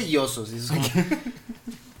jale y osos. Y eso es como-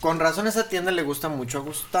 Con razón esa tienda le gusta mucho a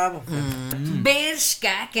Gustavo.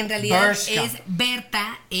 Bershka, que en realidad Bershka. es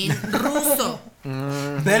Berta en ruso.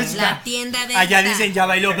 Bershka. La tienda de Allá esta. dicen ya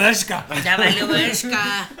bailó Bershka. Ya valió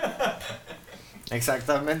Bershka.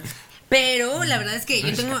 Exactamente. Pero la verdad es que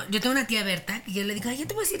yo tengo una tía Berta que yo le digo, ay, yo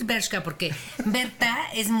te voy a decir Bershka porque Berta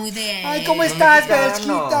es muy de... Ay, ¿cómo estás,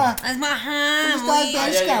 mexicano. Bershkita? Ajá, ¿Cómo estás, muy,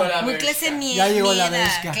 Bershka? muy clase Ya llegó la media.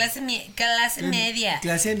 Bershka. Clase media.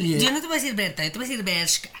 Clase media. Yo no te voy a decir Berta, yo te voy a decir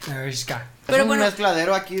Bershka. Bershka. Es un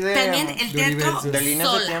mezcladero aquí de... También el teatro universos. De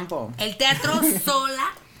líneas de sola. tiempo. El teatro sola.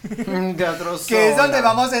 Un teatro Que es donde sola.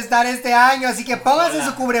 vamos a estar este año, así que pónganse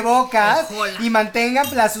su cubrebocas Hola. y mantengan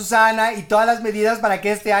la Susana y todas las medidas para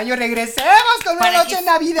que este año regresemos con una noche de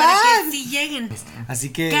Navidad. Para que sí lleguen. Así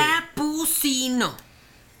que... Capucino.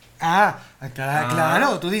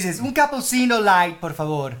 Claro, tú dices, un cappuccino light, por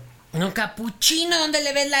favor. Un capuchino donde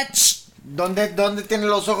le ves la ¿Dónde tiene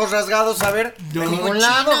los ojos rasgados? A ver, de No. ningún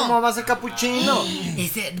lado, ¿cómo va a ser capuchino?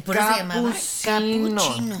 Por eso se llamaba Capuchino.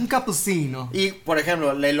 capuchino. Un cappuccino. Y, por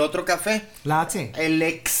ejemplo, el otro café, Latte. el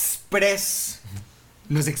Express.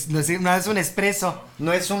 No es un espresso.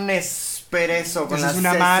 No es un espresso con Esa las es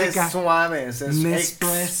una heces marca. suaves. Es Un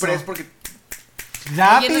Express espresso. porque...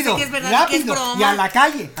 Rápido, Yo no sé qué es verdad y qué es rápido. broma. Y a la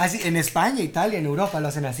calle. Así, en España, Italia, en Europa lo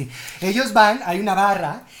hacen así. Ellos van, hay una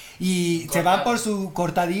barra y se van por su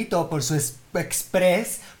cortadito, por su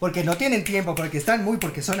express, porque no tienen tiempo, porque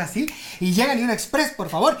son así. Y llegan y un express, por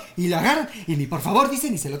favor, y lo agarran y ni por favor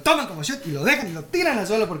dicen y se lo toman como shot y lo dejan y lo tiran al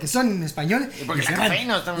suelo porque son en español. Y porque se la van,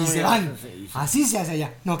 cafeína está muy y se bien. van. Sí, sí. Así se hace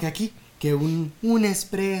allá. No, que aquí, que un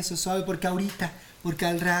expreso suave, porque ahorita, porque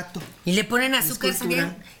al rato. Y le ponen azúcar, Es cultural.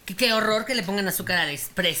 ¿sabían? Qué horror que le pongan azúcar al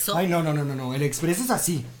espresso. Ay, no, el expreso es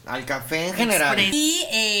así. Al café en general.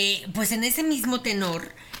 Y pues en ese mismo tenor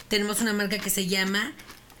tenemos una marca que se llama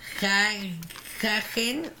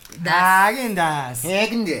Hagen Häagen-Dazs.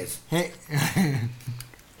 Egnes. Eh,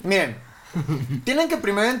 Miren, tienen que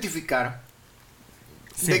primero identificar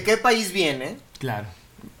Sí. de qué país viene Claro.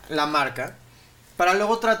 la marca para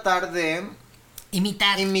luego tratar de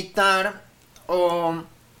imitar. imitar o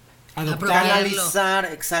Adoptar canalizar.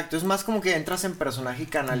 Exacto, es más como que entras en personaje y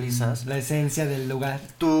canalizas la esencia del lugar.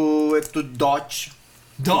 tu Dutch,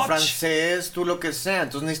 tu Dutch. francés, tu lo que sea.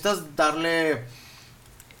 Entonces necesitas darle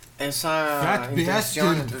esa Fat intención.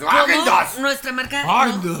 bastard. Entonces, ¡Häagen-Dazs! Como nuestra marca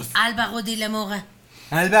Häagen-Dazs. Álvaro de la Moga.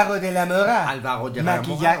 Álvaro de la Mora. Álvaro de la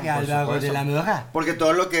Maquillaje Mora, por Álvaro supuesto. de la Mora. Porque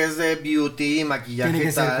todo lo que es de beauty y maquillaje Tiene que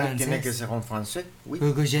y ser tal, francés. tiene que ser en francés. Oui.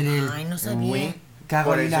 Coco Chanel. Ay, no sabía. Oui.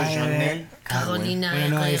 Carolina Por eso Herrera. Chanel. Carolina.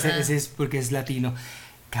 Bueno, no, Herrera. ese es porque es latino.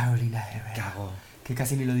 Carolina Herrera. Caro. Que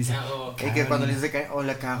casi ni lo dice. Y que cuando le dice que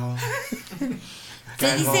hola Caro.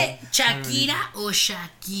 ¿Se dice Shakira o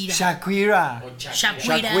Shakira? Shakira.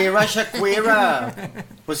 Shakira. Shakira.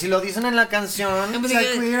 Pues si lo dicen en la canción.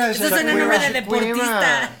 Shakira, Eso suena nombre de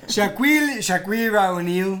deportista. Shakira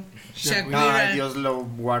O'Neal. Shakira. Ay, Dios lo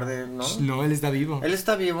guarde, ¿no? No, él está vivo. ¿Él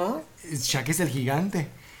está vivo? Shaq es el gigante.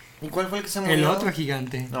 ¿Y cuál fue el que se murió? El otro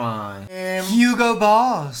gigante. Ay. Hugo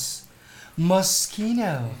Boss.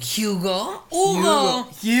 Moschino. Hugo. Hugo.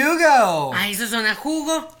 Hugo. Ah, eso suena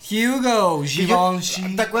jugo. Hugo. Y yo-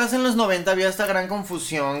 Givenchy. ¿Te acuerdas en los 90 había esta gran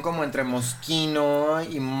confusión como entre Moschino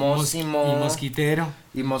y Mosimo Y mosquitero.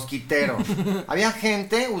 y Mosquitero? Había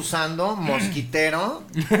gente usando Mosquitero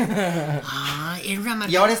Ah, era una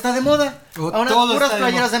marca. y ahora está de moda. Oh, Ahora todo puras está de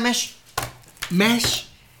playeras moda. de mesh. Mesh.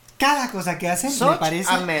 Cada cosa que hacen me Such parece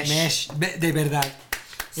a mesh. De verdad.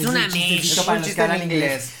 Es una un chistecito mesh. Es para un los chiste que hablan en inglés.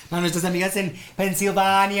 inglés. Para nuestras amigas en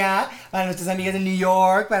Pensilvania, para nuestras amigas en New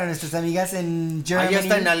York, para nuestras amigas en Germany. Ahí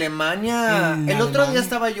está en Alemania. En El otro día Alemania.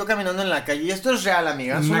 estaba yo caminando en la calle y esto es real,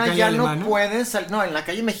 amigas. ¿En una Una calle ya alemana? no puede salir. No, en la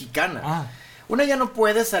calle mexicana. Ah. Una ya no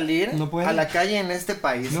puede salir No puede. a la calle en este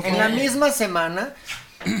país. No en puede. la misma semana.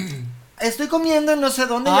 Estoy comiendo en no sé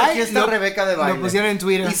dónde y Ay, aquí está lo- Rebeca de lo baile. pusieron en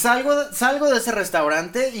Twitter. Y salgo de ese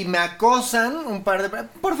restaurante y me acosan un par de...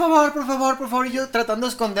 Por favor, por favor, por favor. Y yo tratando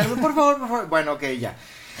de esconderme. Por favor, por favor. Bueno, ok, ya.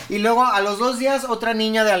 Y luego a los 2 días otra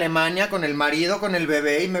niña de Alemania con el marido, con el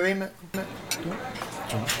bebé y me ve y me...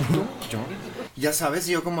 Ya sabes,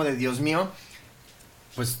 y yo como de Dios mío,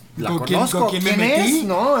 pues la ¿Con quién- conozco. con quién me es? metí?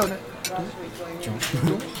 ¿No?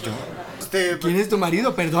 ¿Quién es tu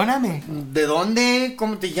marido? Perdóname. ¿De dónde?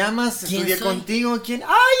 ¿Cómo te llamas? ¿Quién Estudié soy? contigo. ¿Quién? ¡Ay,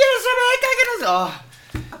 eres Rebeca! Que no sé.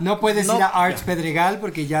 Ah, No puedes No. ir a Arts Pedregal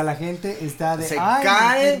porque ya la gente está de. se "Ay,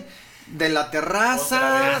 cae de la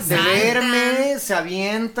terraza, de Saltan. verme, se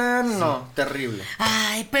avientan. No, terrible.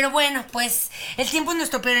 Ay, pero bueno, pues el tiempo es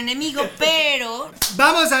nuestro peor enemigo, pero.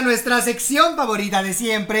 Vamos a nuestra sección favorita de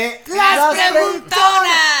siempre. ¡Las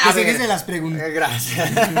preguntonas! Que A se ver. dice las preguntas.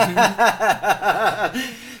 Gracias.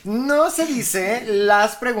 No se dice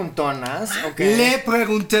las preguntonas, ¿ok? Le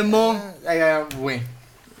preguntemos. Oui.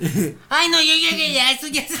 Ay, no, yo llegué ya, eso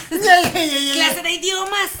ya es clase de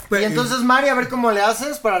idiomas. Y entonces, Mari, a ver cómo le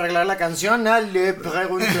haces para arreglar la canción. Le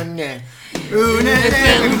pregunté.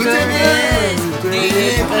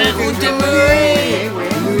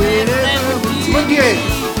 Muy bien.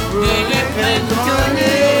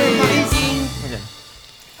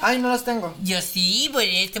 Ay, no las tengo. Yo sí,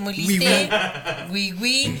 muy lista.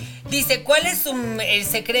 Dice, ¿cuál es el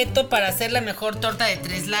secreto para hacer la mejor torta de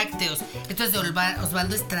 3 lácteos? Esto es de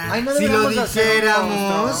Osvaldo Estrada. Ay, no Si lo deberíamos hacer un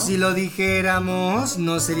monstruo. dijéramos,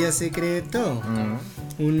 no sería secreto.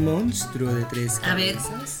 Un monstruo de 3 cabezas. A ver.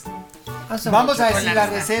 Hace Vamos mucho. a decir la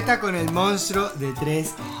Con la receta con el monstruo de 3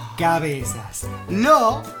 cabezas.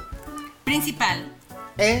 Lo Principal,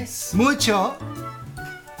 Es mucho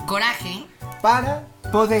coraje, para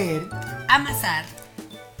poder amasar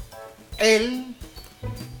el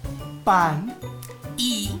pan,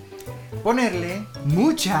 y ponerle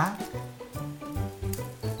mucha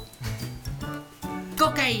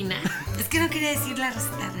cocaína. Es que no quería decir la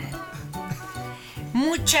receta real.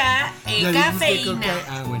 Mucha Ya dijiste cafeína.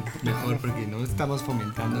 Ah, bueno, mejor porque no estamos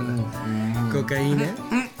fomentando la cocaína.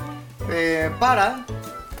 para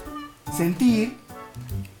Sentir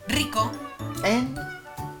Rico, en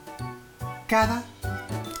cada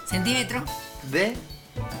centímetro, de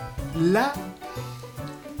la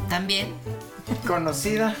también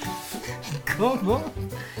conocida como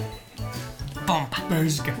pompa.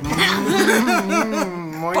 pesca.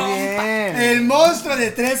 muy bien. El monstruo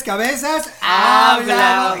de 3 cabezas Ha ha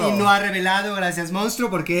hablado hablado. y no ha revelado, gracias monstruo,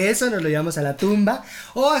 porque eso nos lo llevamos a la tumba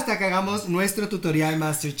o hasta que hagamos nuestro tutorial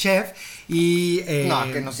MasterChef y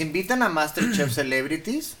No, que nos inviten a MasterChef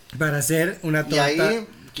Celebrities para hacer una y torta, ahí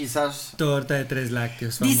quizás torta de 3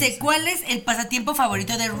 lácteos. Dice, ¿cuál es el pasatiempo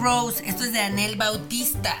favorito de Rose? Esto es de Anel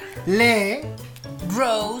Bautista. Lee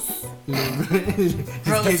Rose.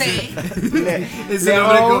 Rosé. es el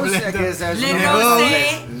nombre completo. Le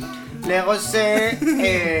Rosé. Le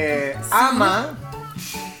Rosé ama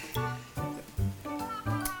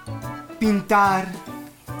Pintar,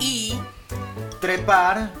 Y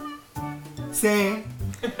trepar se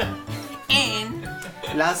en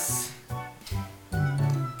las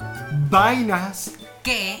vainas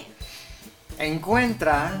que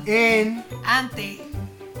encuentra en ante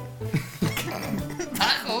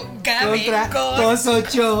bajo cabe contra con.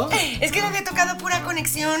 Tosocho. Es que no había tocado pura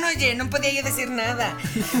conexión, oye, no podía yo decir nada.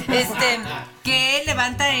 Que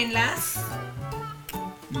levanta en las.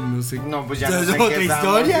 No sé. no, pues ya ¿Es no sé otra qué estamos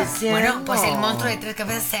historia? diciendo. Bueno, pues el monstruo de 3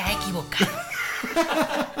 cabezas se ha equivocado.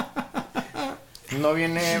 No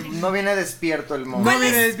viene despierto el monstruo. No,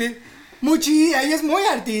 mira, es bien. Ella es muy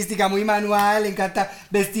artística, muy manual, le encanta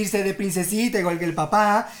vestirse de princesita, igual que el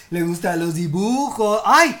papá, le gustan los dibujos.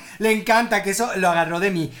 ¡Ay! Le encanta, que eso lo agarró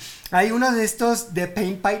de mí. Hay uno de estos de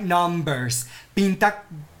Paint by Numbers, pinta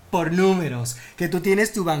por números, que tú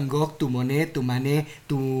tienes tu Van Gogh, tu Monet, tu Manet,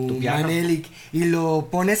 tu piano. Manelik, y lo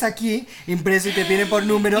pones aquí, impreso y te viene por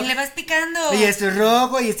número. Y le vas picando. Y esto es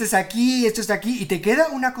rojo, y esto es aquí, y esto está aquí, y te queda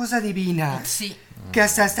una cosa divina. Sí. Que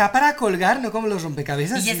hasta está para colgar, no como los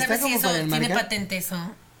rompecabezas. Y ya sí está sabes si como eso para tiene enmarcar. patente eso.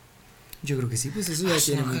 Yo creo que sí, pues eso ya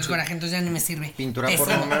tiene No, qué mucho. coraje, entonces ya ni me sirve. Pintura por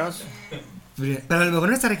Eso. números. Pero a lo mejor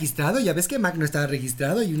no está registrado, ya ves que Mac no estaba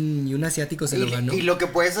registrado y un asiático se lo ganó. Y lo que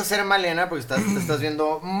puedes hacer, Malena, porque te estás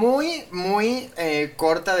viendo muy, muy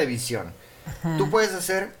corta de visión. Tú puedes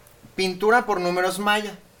hacer pintura por números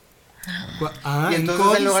maya. Y en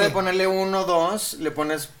entonces en lugar de códice. ponerle 1, 2, le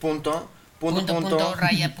pones punto,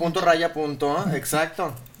 Raya, punto, raya, punto,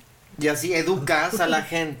 exacto. Y así educas a la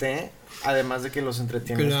gente, además de que los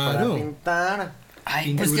entretienes para Claro. pintar.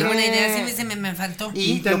 Ay, pues qué Pintura. buena idea, sí me faltó.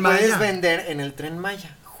 Y Pinta lo en puedes Maya. vender en el Tren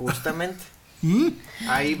Maya, justamente. ¿Mm?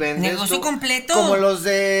 Ahí vendes. Negocio tú- completo. Como los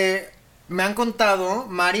de. Me han contado,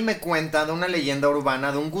 Mari me cuenta de una leyenda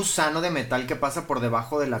urbana de un gusano de metal que pasa por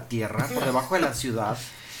debajo de la tierra, por debajo de la ciudad.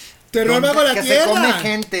 ¡Terror bajo la que tierra! se come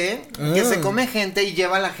gente, que Ah. se come gente y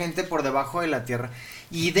lleva a la gente por debajo de la tierra.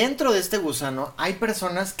 Y dentro de este gusano hay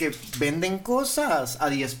personas que venden cosas a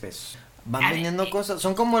 10 pesos. Van Ay, vendiendo cosas.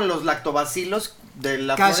 Son como los lactobacilos de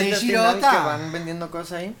la flora Calle intestinal que Shirota. van vendiendo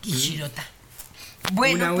cosas ahí. Quishirota.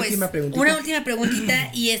 Bueno, Una pues última preguntita. una última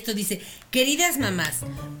preguntita y esto dice, queridas mamás,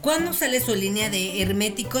 ¿cuándo sale su línea de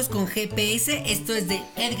herméticos con GPS? Esto es de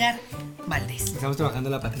Edgar Valdés. Estamos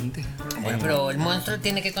trabajando la patente. Bueno, pero el monstruo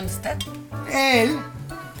tiene que contestar. Él,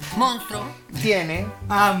 Monstruo Tiene,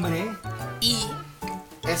 hambre, y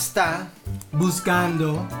está,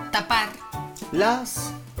 buscando tapar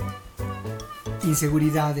las,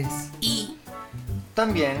 inseguridades, y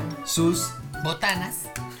también, sus botanas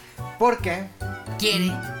porque,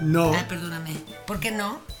 quiere. no Ah, perdóname. ¿Por qué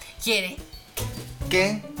no? Quiere.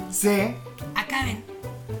 que, se Acaben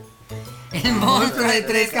El monstruo de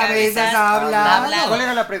tres cabezas ha hablado. ¿Cuál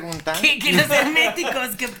era la pregunta? Que los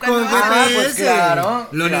herméticos, que Con cuando GPS. pues claro,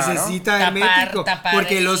 Lo claro. necesita Tapar- hermético. tapar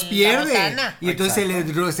Porque los la pierde. botana. Y entonces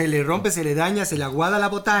se le rompe, se le daña, se le aguada la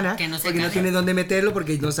botana. Que no se porque no caiga. tiene dónde meterlo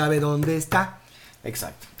porque no sabe dónde está.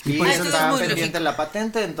 Exacto. Y Y por por eso eso es está muy pendiente lógico. la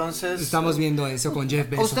patente, entonces... Estamos viendo eso con Jeff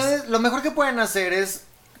Bezos. Ustedes, lo mejor que pueden hacer es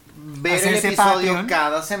ver Hacerse el episodio Patreon.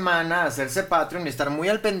 cada semana, hacerse Patreon y estar muy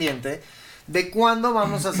al pendiente de cuándo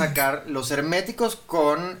vamos a sacar los herméticos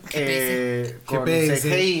con GPS.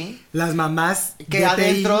 CGI, Las mamás que DPI.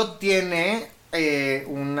 adentro tiene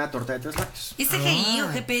una torta de 3 lácteos. ¿Es CGI o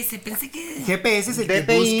GPS? Pensé que GPS es el DPI.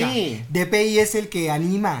 que busca. DPI es el que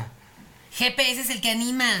anima. GPS es el que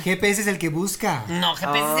anima. GPS es el que busca. No,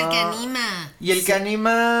 GPS es el que Ah. anima. Y el que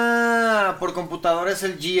anima por computadora es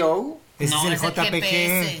el GO. Ese No, es el JPG.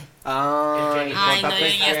 GPS. Ah, el Ay, no, yo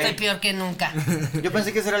JPG. ya estoy peor que nunca. Yo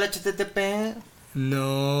pensé que ese era el HTTP.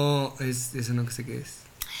 No, eso no sé qué es.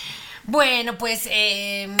 Bueno, pues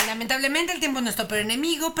lamentablemente el tiempo es nuestro peor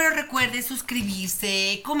enemigo, pero recuerde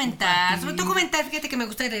suscribirse, comentar, sobre todo comentar, fíjate que me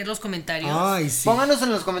gusta leer los comentarios. Ay, sí. Pónganos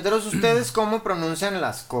en los comentarios ustedes cómo pronuncian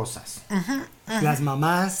las cosas. Las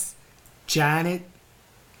mamás, Janet,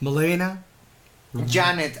 Melena.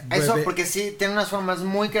 Janet, eso Bebé. porque sí, tiene unas formas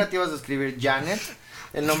muy creativas de escribir Janet,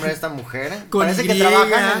 el nombre de esta mujer. Con Parece que Y,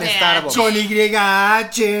 trabajan en H. Starbucks. Con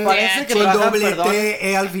YH. Parece que con trabajan, doble perdón,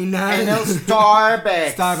 T al final. en el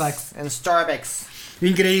Starbucks. Starbucks. En Starbucks.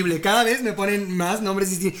 Increíble, cada vez me ponen más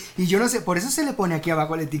nombres y yo no sé, por eso se le pone aquí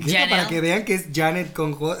abajo la etiqueta Janet. para que vean que es Janet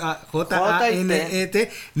con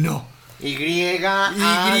J-A-N-E-T. No. Y, Y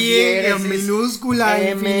A, minúscula,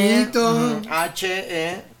 infinito.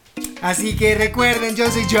 H-E. Así que recuerden,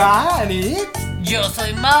 yo soy Janet. Yo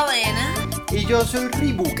soy Malena Y yo soy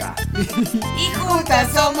Ribuka. y juntas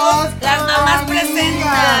somos las mamás amigas.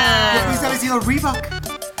 presentan. Yo pudiste haber sido Reebok.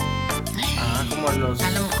 Ah, como los.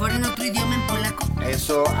 A lo mejor en otro idioma, en polaco.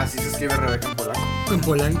 Eso, así se escribe Rebeca en polaco. En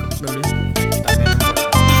Polanco, lo mismo.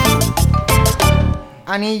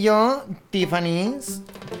 Anillo Tiffany's,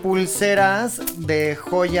 pulseras de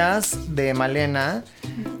joyas de Malena,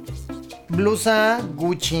 blusa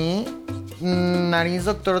Gucci, nariz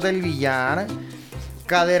Doctor del Villar,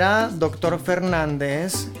 cadera Doctor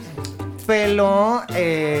Fernández, pelo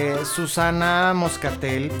Susana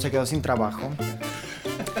Moscatel, se quedó sin trabajo.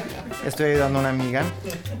 Estoy ayudando a una amiga.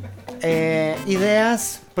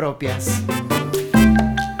 Ideas propias.